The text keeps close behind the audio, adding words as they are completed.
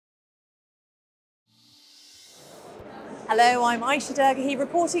Hello, I'm Aisha Dergahi,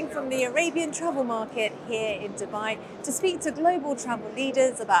 reporting from the Arabian Travel Market here in Dubai to speak to global travel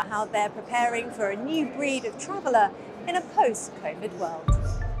leaders about how they're preparing for a new breed of traveller in a post-COVID world.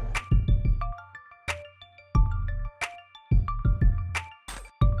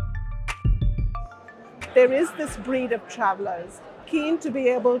 There is this breed of travelers keen to be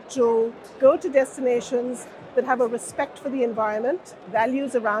able to go to destinations that have a respect for the environment,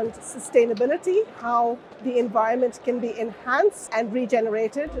 values around sustainability, how the environment can be enhanced and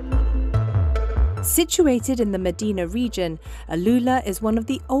regenerated. Situated in the Medina region, AlUla is one of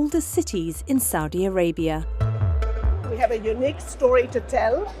the oldest cities in Saudi Arabia. We have a unique story to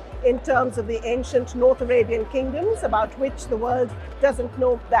tell in terms of the ancient North Arabian kingdoms, about which the world doesn't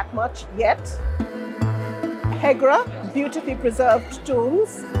know that much yet. Hegra, beautifully preserved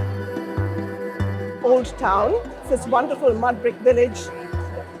tombs. Old town, this wonderful mud brick village,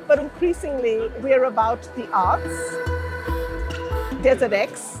 but increasingly we're about the arts. Desert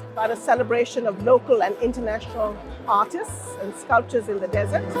X, about a celebration of local and international artists and sculptures in the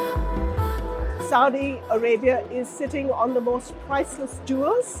desert. Saudi Arabia is sitting on the most priceless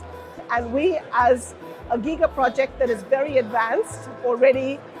jewels, and we, as a Giga project that is very advanced,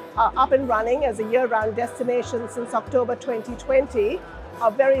 already up and running as a year-round destination since October 2020,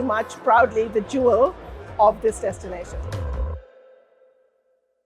 are very much proudly the jewel of this destination.